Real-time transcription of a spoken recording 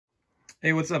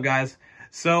Hey, what's up, guys?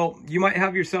 So you might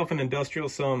have yourself an industrial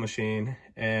sewing machine,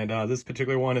 and this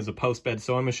particular one is a post-bed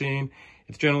sewing machine.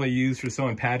 It's generally used for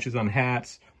sewing patches on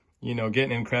hats,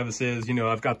 getting in crevices.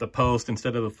 I've got the post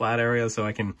instead of the flat area, so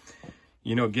I can,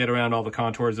 get around all the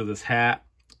contours of this hat,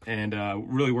 and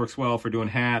really works well for doing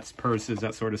hats, purses,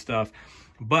 that sort of stuff.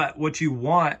 But what you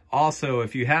want also,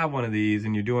 if you have one of these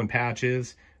and you're doing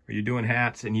patches or you're doing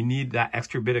hats and you need that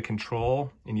extra bit of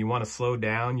control and you want to slow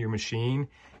down your machine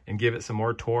and give it some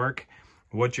more torque,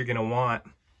 what you're going to want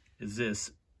is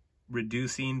this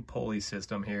reducing pulley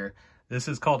system here. This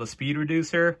is called a speed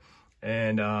reducer,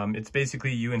 and it's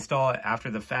basically you install it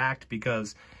after the fact,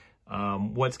 because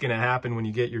what's going to happen when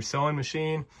you get your sewing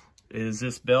machine is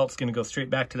this belt's going to go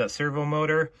straight back to that servo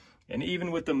motor, and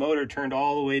even with the motor turned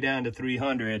all the way down to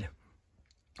 300,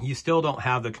 you still don't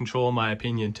have the control, in my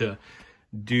opinion, to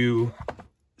do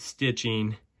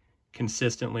stitching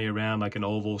consistently around like an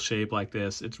oval shape like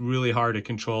this. It's really hard to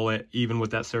control it, even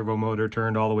with that servo motor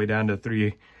turned all the way down to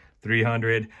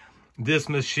 300. This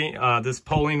machine, this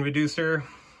pulling reducer,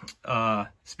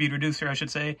 speed reducer, I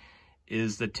should say,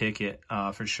 is the ticket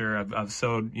for sure. I've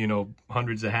sewed,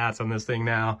 hundreds of hats on this thing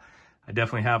now. I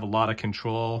definitely have a lot of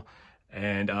control,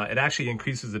 and it actually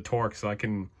increases the torque, so I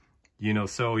can,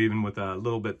 sew even with a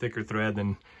little bit thicker thread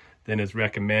than is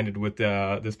recommended with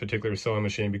this particular sewing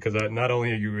machine, because not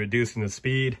only are you reducing the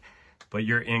speed, but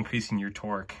you're increasing your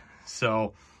torque.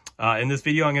 So in this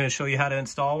video, I'm going to show you how to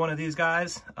install one of these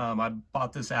guys. I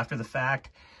bought this after the fact.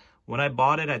 When I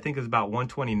bought it, I think it was about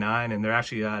 $129, and they're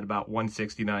actually at about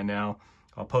 $169 now.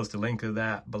 I'll post a link to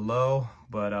that below,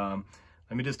 but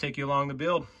let me just take you along the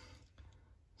build,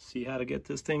 see how to get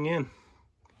this thing in.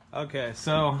 Okay,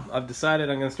 so I've decided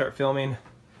I'm going to start filming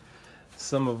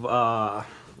some of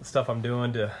the stuff I'm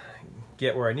doing to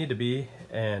get where I need to be,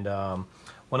 and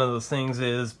one of those things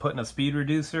is putting a speed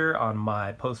reducer on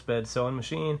my post-bed sewing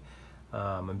machine.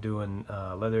 I'm doing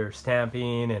leather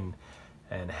stamping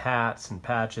and hats and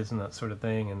patches and that sort of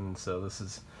thing, and so this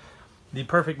is the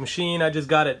perfect machine. I just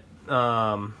got it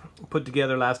put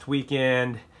together last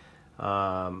weekend,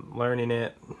 learning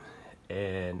it,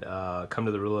 and come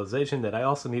to the realization that I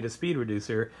also need a speed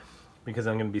reducer, because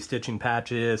I'm going to be stitching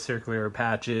patches, circular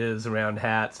patches around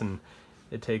hats, and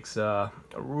it takes a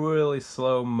really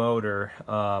slow motor.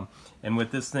 And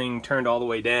with this thing turned all the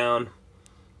way down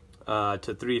to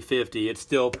 350, it's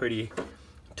still pretty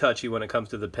touchy when it comes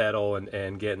to the pedal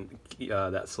and getting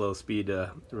that slow speed to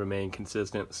remain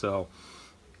consistent. So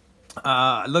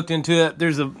I looked into it.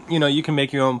 There's you can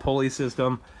make your own pulley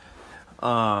system.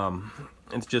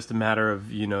 It's just a matter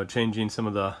of, changing some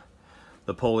of the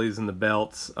pulleys and the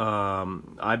belts.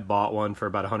 I bought one for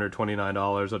about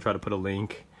 $129. I'll try to put a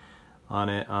link on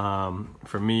it.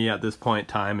 For me, at this point,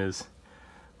 time is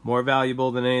more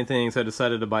valuable than anything, so I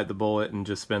decided to bite the bullet and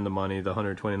just spend the money, the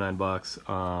 129 bucks.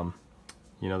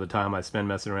 The time I spend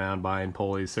messing around buying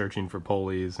pulleys, searching for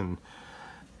pulleys, and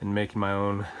making my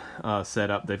own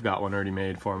setup. They've got one already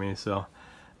made for me, so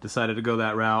decided to go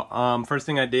that route. First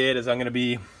thing I did is I'm going to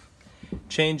be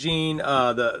changing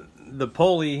the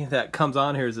pulley that comes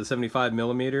on here is a 75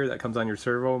 millimeter that comes on your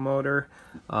servo motor.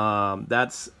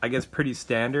 That's, I guess, pretty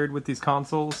standard with these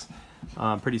consoles,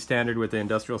 pretty standard with the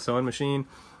industrial sewing machine.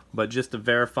 But just to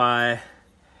verify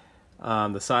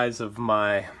the size of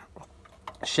my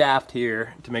shaft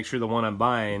here, to make sure the one I'm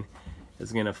buying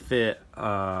is going to fit,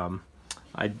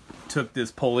 I took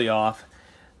this pulley off.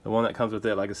 The one that comes with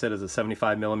it, like I said, is a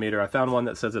 75 millimeter. I found one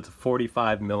that says it's a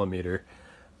 45 millimeter.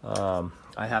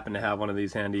 I happen to have one of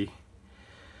these handy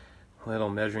little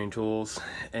measuring tools,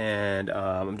 and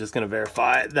I'm just going to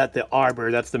verify that the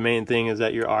arbor, that's the main thing, is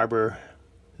that your arbor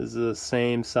is the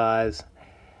same size.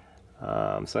 So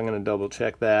I'm going to double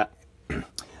check that.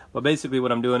 But basically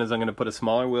what I'm doing is I'm going to put a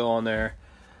smaller wheel on there,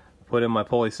 put in my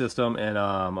pulley system, and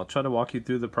I'll try to walk you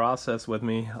through the process with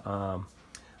me.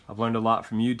 I've learned a lot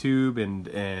from YouTube,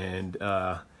 and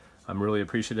I'm really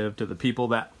appreciative to the people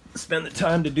that spend the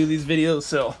time to do these videos,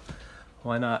 so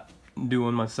why not do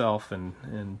one myself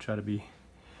and try to be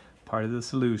part of the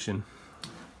solution.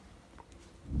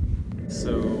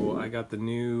 So I got the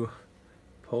new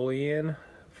pulley in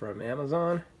from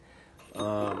Amazon.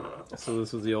 So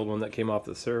this was the old one that came off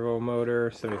the servo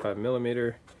motor, 75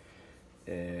 millimeter,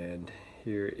 and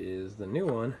here is the new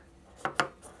one.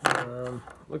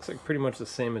 Looks like pretty much the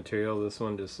same material. This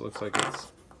one just looks like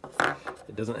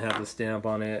it doesn't have the stamp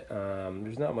on it.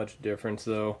 There's not much difference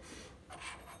though.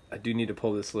 I do need to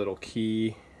pull this little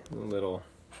key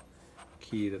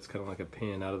that's kind of like a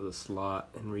pin out of the slot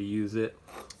and reuse it.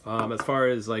 As far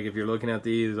as like if you're looking at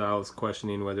these, I was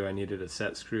questioning whether I needed a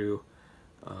set screw,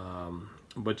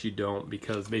 but you don't,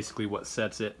 because basically what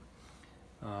sets it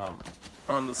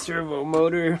on the servo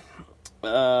motor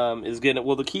is gonna,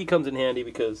 well, the key comes in handy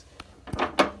because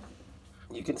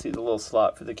you can see the little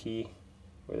slot for the key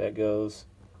where that goes.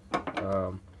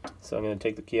 So I'm going to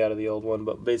take the key out of the old one,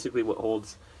 but basically what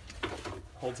holds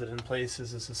it in place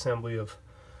is this assembly of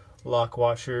lock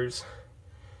washers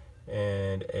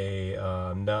and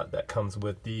a nut that comes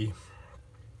with the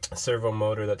servo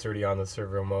motor that's already on the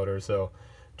servo motor. So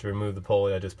to remove the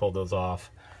pulley, I just pulled those off.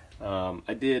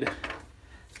 I did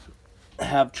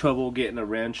have trouble getting a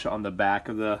wrench on the back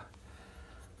of the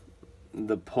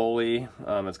pulley.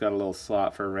 It's got a little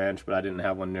slot for a wrench, but I didn't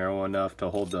have one narrow enough to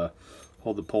hold the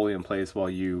pulley in place while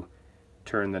you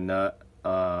turn the nut.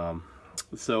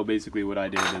 So basically what I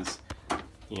did is,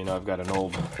 you know, I've got an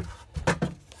old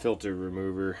filter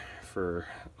remover for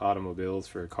automobiles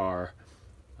for a car,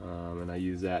 and I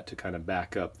use that to kind of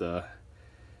back up the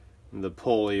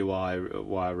pulley while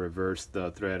I reverse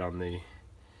the thread on the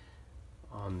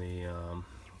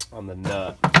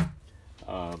nut.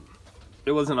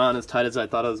 It wasn't on as tight as I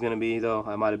thought it was going to be, though.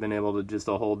 I might have been able to just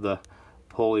hold the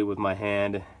pulley with my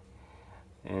hand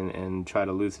and try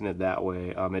to loosen it that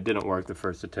way. It didn't work the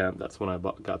first attempt. That's when I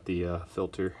got the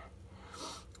filter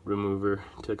remover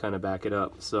to kind of back it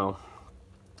up. So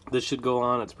this should go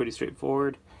on. It's pretty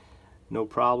straightforward, no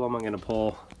problem. I'm going to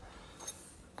pull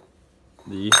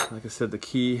like I said, the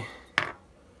key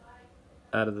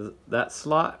out of that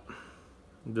slot.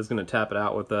 I'm just going to tap it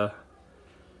out with a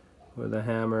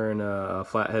hammer and a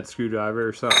flathead screwdriver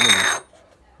or something. And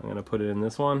I'm going to put it in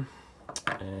this one,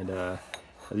 and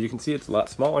as you can see, it's a lot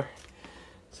smaller.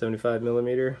 75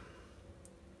 millimeter,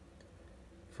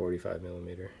 45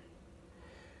 millimeter.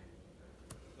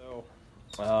 So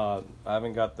I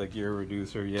haven't got the gear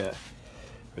reducer yet,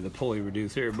 or the pulley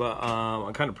reducer, but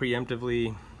I'm kind of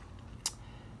preemptively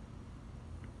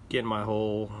getting my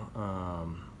hole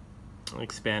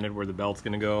expanded where the belt's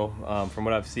going to go. From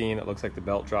what I've seen, it looks like the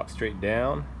belt drops straight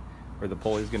down, where the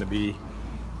pulley's going to be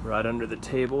right under the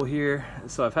table here.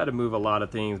 So I've had to move a lot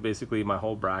of things. Basically my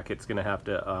whole bracket's going to have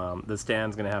to, the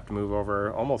stand's going to have to move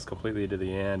over almost completely to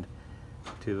the end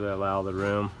to allow the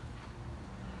room,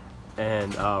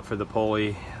 and for the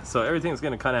pulley. So everything's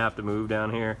going to kind of have to move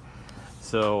down here.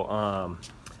 So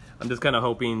I'm just kind of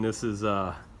hoping this is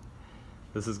going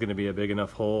to be a big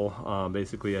enough hole.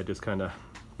 Basically I just kind of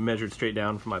measured straight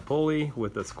down for my pulley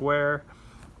with a square.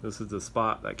 This is the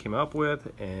spot that I came up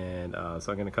with, and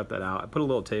so I'm going to cut that out. I put a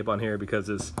little tape on here because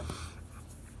this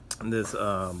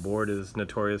board is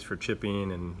notorious for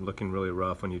chipping and looking really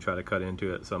rough when you try to cut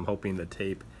into it. So I'm hoping the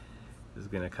tape is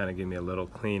going to kind of give me a little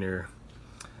cleaner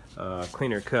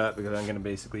cut, because I'm going to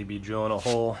basically be drilling a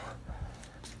hole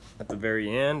at the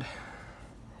very end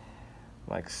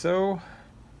like so,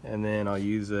 and then I'll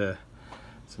use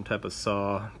some type of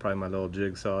saw, probably my little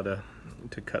jigsaw, to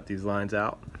cut these lines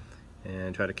out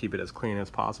and try to keep it as clean as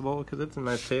possible, because it's a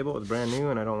nice table. It's brand new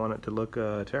and I don't want it to look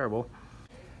terrible.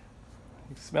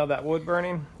 You smell that wood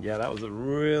burning? Yeah, that was a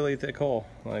really thick hole.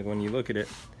 Like when you look at it,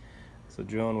 so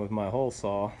drilling with my hole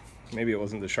saw, maybe it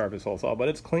wasn't the sharpest hole saw, but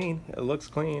it's clean. It looks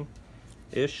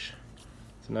clean-ish.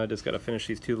 So now I just got to finish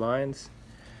these two lines.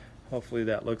 Hopefully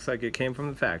that looks like it came from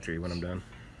the factory when I'm done.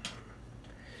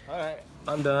 Alright,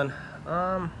 I'm done.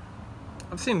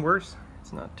 I've seen worse.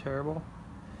 It's not terrible.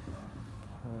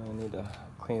 I need to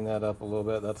clean that up a little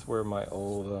bit. That's where my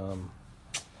old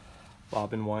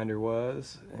bobbin winder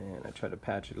was, and I tried to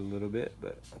patch it a little bit,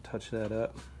 but I touched that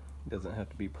up. It doesn't have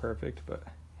to be perfect, but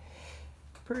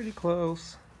pretty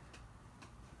close.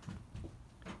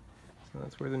 So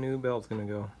that's where the new belt's gonna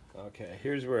go. Okay,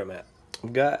 here's where I'm at.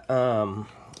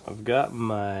 I've got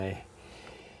my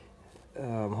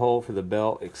hole for the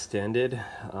belt extended.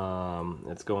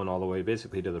 It's going all the way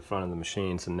basically to the front of the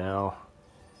machine. So now,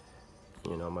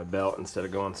 you know, my belt, instead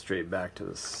of going straight back to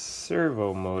the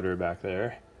servo motor back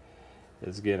there,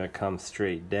 is gonna come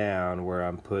straight down where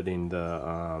I'm putting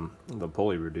the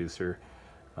pulley reducer.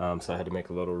 So I had to make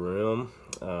a little room.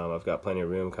 I've got plenty of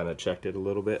room, kind of checked it a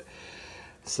little bit.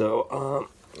 So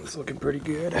it's looking pretty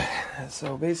good.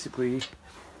 So basically,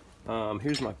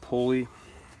 here's my pulley,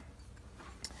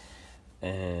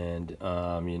 and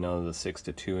you know, the 6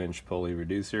 to 2 inch pulley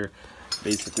reducer.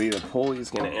 Basically the pulley is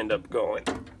going to end up going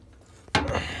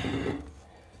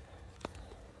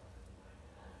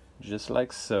just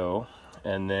like so,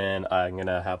 and then I'm going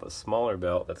to have a smaller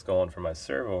belt that's going for my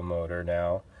servo motor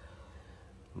now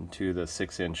to the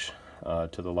 6 inch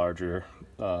to the larger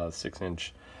 6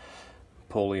 inch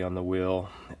pulley on the wheel.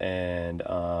 And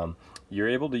you're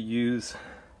able to use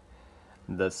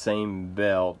the same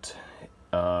belt.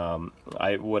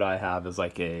 What I have is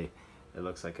like it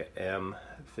looks like a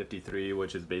M53,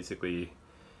 which is basically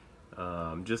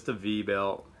just a V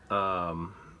belt,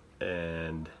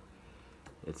 and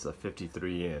it's a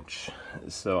 53-inch.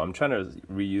 So I'm trying to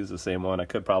reuse the same one. I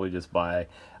could probably just I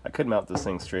could mount this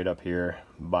thing straight up here,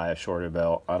 buy a shorter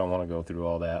belt. I don't want to go through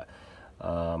all that.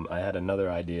 I had another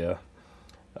idea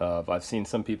of, I've seen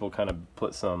some people kind of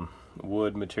put some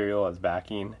wood material as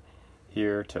backing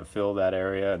here to fill that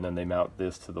area, and then they mount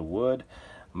this to the wood.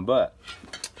 But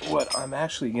what I'm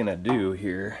actually gonna do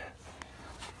here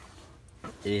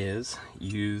is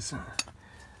use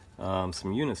some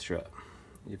unistrut.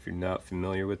 If you're not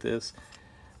familiar with this,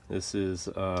 this is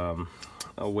a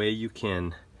way you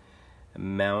can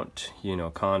mount, you know,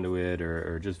 conduit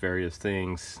or just various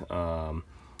things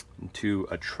to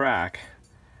a track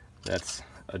that's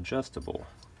adjustable.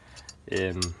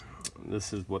 And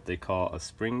this is what they call a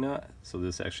spring nut. So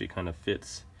this actually kind of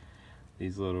fits,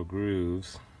 these little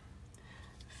grooves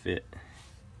fit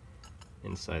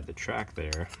inside the track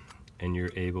there, and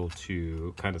you're able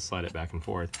to kind of slide it back and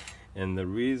forth. And the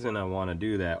reason I want to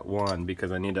do that, one,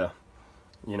 because I need to,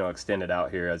 you know, extend it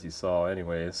out here as you saw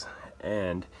anyways,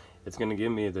 and it's going to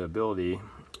give me the ability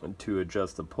to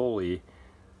adjust the pulley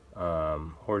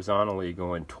horizontally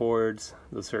going towards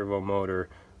the servo motor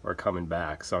or coming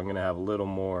back. So I'm going to have a little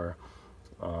more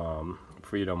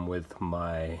freedom with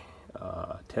my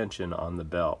tension on the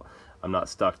belt. I'm not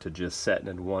stuck to just setting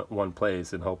in one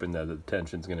place and hoping that the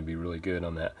tension's going to be really good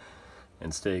on that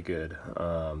and stay good.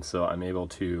 So I'm able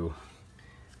to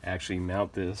actually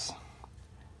mount this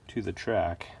to the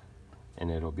track,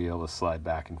 and it'll be able to slide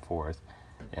back and forth,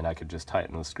 and I could just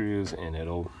tighten the screws and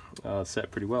it'll set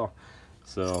pretty well.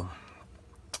 So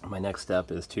my next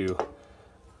step is to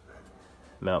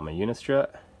mount my unistrut,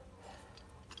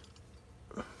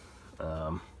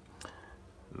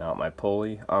 mount my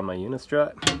pulley on my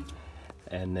unistrut,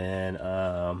 and then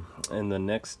in the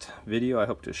next video I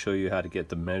hope to show you how to get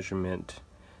the measurement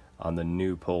on the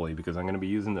new pulley, because I'm going to be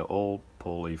using the old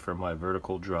pulley for my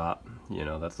vertical drop. You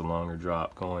know, that's the longer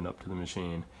drop going up to the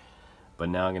machine, but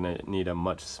now I'm going to need a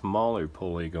much smaller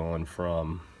pulley going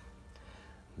from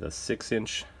the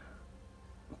 6-inch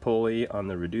pulley on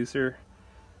the reducer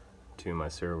to my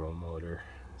servo motor.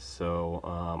 So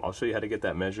I'll show you how to get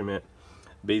that measurement.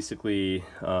 Basically,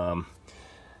 kind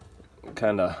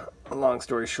of a long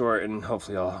story short, and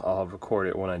hopefully I'll record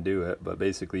it when I do it, but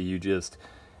basically you just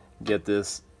get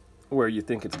this where you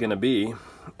think it's gonna be,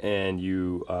 and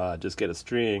you just get a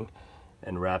string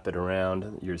and wrap it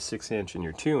around your 6-inch and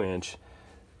your 2-inch,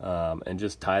 and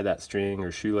just tie that string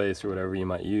or shoelace or whatever you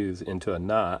might use into a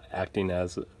knot, acting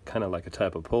as kind of like a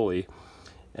type of pulley.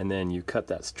 And then you cut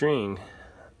that string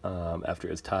after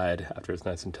it's tied, after it's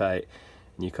nice and tight,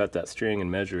 and you cut that string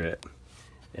and measure it,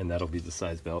 and that'll be the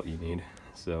size belt you need.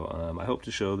 So I hope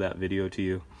to show that video to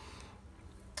you.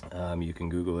 You can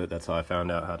Google it. That's how I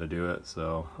found out how to do it.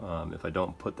 So if I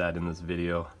don't put that in this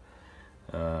video,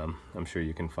 I'm sure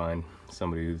you can find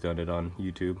somebody who's done it on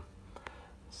YouTube.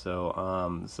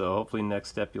 So so hopefully next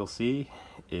step you'll see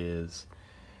is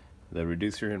the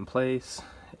reducer in place,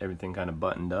 everything kind of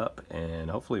buttoned up, and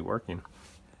hopefully working.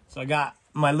 So I got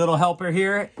my little helper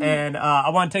here, and I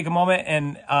want to take a moment,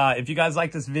 and if you guys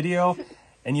like this video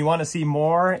and you want to see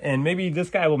more, and maybe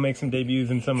this guy will make some debuts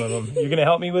in some of them, you're gonna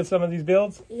help me with some of these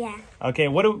builds? Yeah. Okay,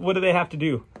 what do they have to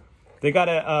do? They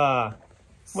gotta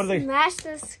what do they? Smash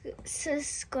the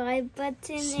subscribe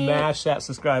button. Smash that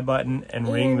subscribe button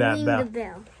and ring that bell. The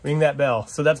bell. Ring that bell.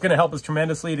 So that's gonna help us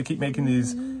tremendously to keep making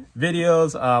these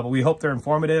videos. We hope they're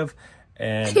informative,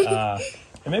 and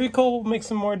maybe Cole will make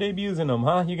some more debuts in them,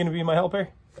 huh? You gonna be my helper?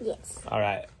 Yes. All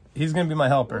right, he's gonna be my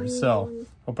helper, so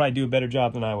he'll probably do a better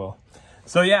job than I will.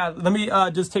 So yeah, let me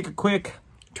just take a quick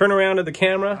turn around of the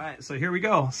camera. All right, so here we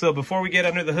go. So before we get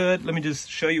under the hood, let me just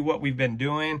show you what we've been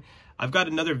doing. I've got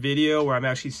another video where I'm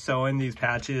actually sewing these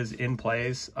patches in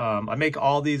place. I make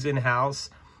all these in-house.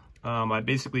 I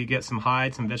basically get some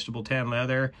hide, some vegetable tan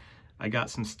leather. I got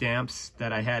some stamps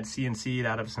that I had CNC'd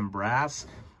out of some brass.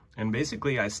 And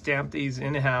basically I stamp these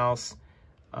in-house.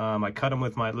 I cut them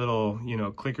with my little, you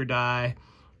know, clicker die,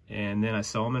 and then I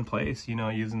sew them in place, you know,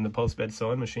 using the post-bed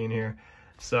sewing machine here.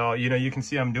 So, you know, you can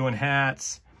see I'm doing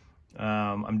hats.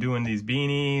 I'm doing these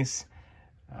beanies.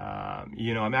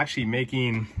 You know, I'm actually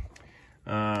making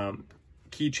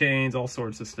keychains, all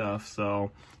sorts of stuff.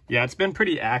 So yeah, it's been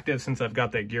pretty active since I've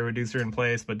got that gear reducer in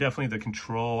place, but definitely the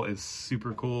control is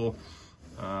super cool.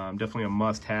 Definitely a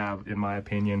must-have in my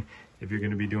opinion if you're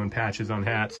going to be doing patches on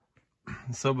hats.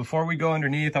 So before we go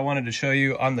underneath, I wanted to show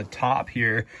you on the top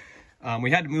here,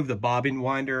 we had to move the bobbin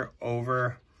winder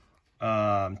over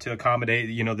to accommodate,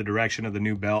 you know, the direction of the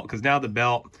new belt, because now the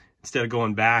belt, instead of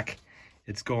going back,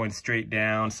 it's going straight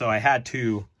down. So I had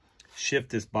to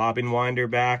shift this bobbin winder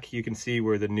back. You can see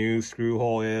where the new screw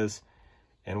hole is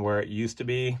and where it used to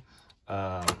be.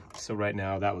 So right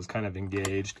now that was kind of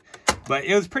engaged, but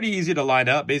it was pretty easy to line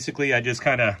up. Basically, I just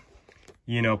kind of,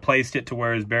 you know, placed it to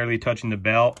where it's barely touching the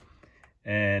belt,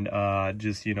 and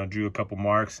just, you know, drew a couple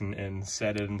marks and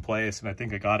set it in place. And I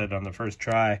think I got it on the first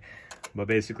try. But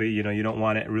basically, you know, you don't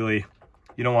want it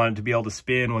to be able to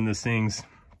spin when this thing's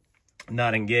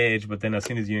not engaged. But then as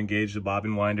soon as you engage the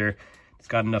bobbin winder, it's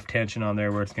got enough tension on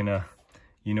there where it's gonna,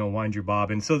 you know, wind your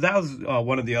bobbin. So that was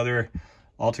one of the other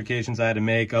altercations I had to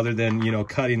make, other than, you know,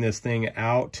 cutting this thing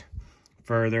out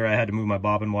further. I had to move my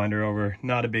bobbin winder over.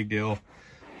 Not a big deal,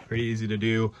 pretty easy to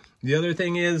do. The other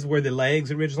thing is where the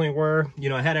legs originally were, you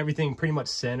know, I had everything pretty much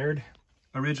centered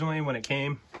originally when it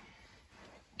came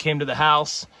to the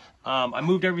house. I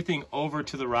moved everything over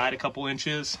to the right a couple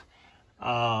inches.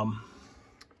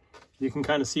 You can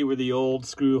kind of see where the old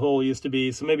screw hole used to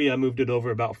be, so maybe I moved it over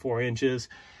about 4 inches.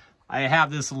 I have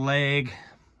this leg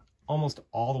almost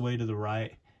all the way to the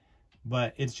right,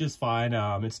 but it's just fine.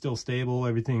 It's still stable,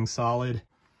 everything's solid.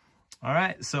 All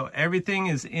right, so everything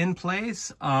is in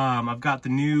place. I've got the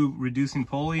new reducing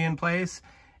pulley in place,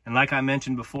 and like I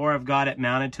mentioned before, I've got it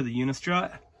mounted to the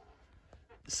unistrut.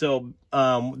 So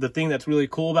the thing that's really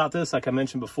cool about this, like I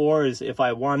mentioned before, is if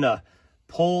I want to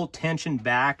pull tension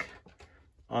back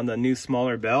on the new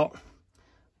smaller belt,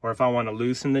 or if I want to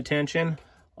loosen the tension,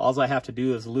 all I have to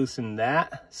do is loosen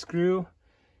that screw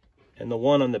and the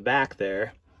one on the back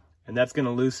there, and that's going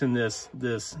to loosen this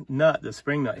nut, the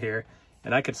spring nut here,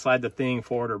 and I could slide the thing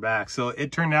forward or back. So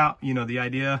it turned out, you know, the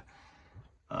idea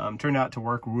turned out to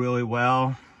work really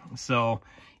well. So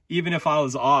even if I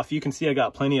was off, you can see I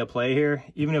got plenty of play here.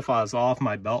 Even if I was off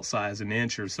my belt size an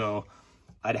inch or so,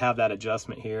 I'd have that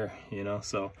adjustment here, you know.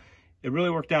 So it really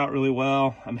worked out really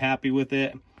well. I'm happy with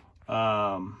it.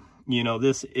 You know,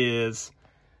 this is,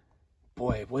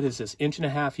 boy, what is this, 1.5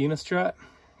 inch unistrut?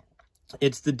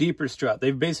 It's the deeper strut.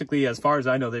 They've basically, as far as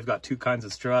I know, they've got 2 kinds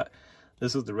of strut.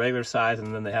 This is the regular size,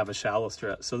 and then they have a shallow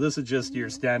strut. So this is just your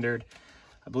standard.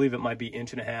 I believe it might be 1.5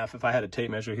 inches. If I had a tape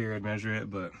measure here, I'd measure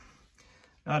it, but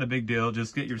not a big deal.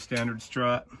 Just get your standard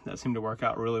strut. That seemed to work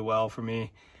out really well for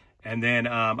me. And then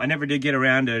I never did get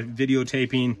around to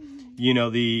videotaping, you know,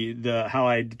 the how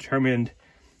I determined,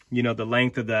 you know, the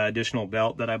length of the additional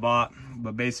belt that I bought.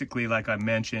 But basically, like I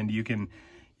mentioned, you can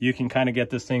kind of get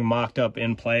this thing mocked up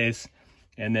in place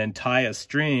and then tie a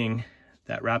string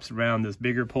that wraps around this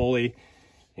bigger pulley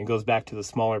and goes back to the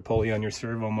smaller pulley on your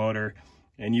servo motor.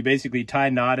 And you basically tie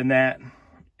a knot in that,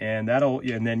 and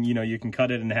then, you know, you can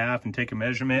cut it in half and take a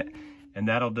measurement, and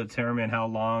that'll determine how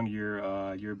long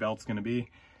your belt's going to be.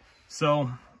 So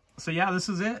yeah, this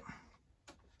is it.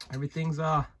 Everything's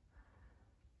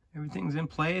in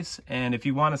place. And if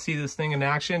you want to see this thing in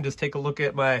action, just take a look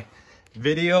at my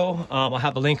video. I'll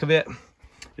have a link of it.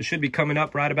 It should be coming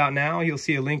up right about now. You'll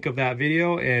see a link of that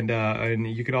video, and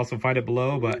you can also find it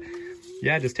below. But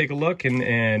yeah, just take a look,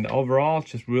 and overall,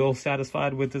 just real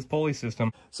satisfied with this pulley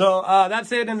system. So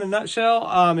that's it in a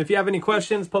nutshell. If you have any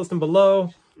questions, post them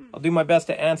below. I'll do my best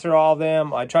to answer all of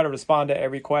them. I try to respond to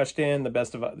every question. The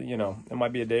best of, you know, it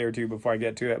might be a day or two before I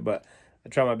get to it, but I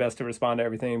try my best to respond to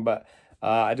everything. But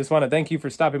I just want to thank you for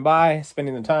stopping by,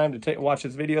 spending the time to watch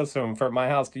this video. So from my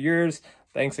house to yours,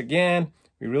 thanks again.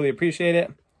 We really appreciate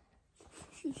it.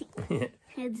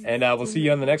 And we'll see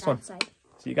you on the next one.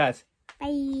 See you guys.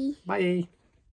 Bye. Bye.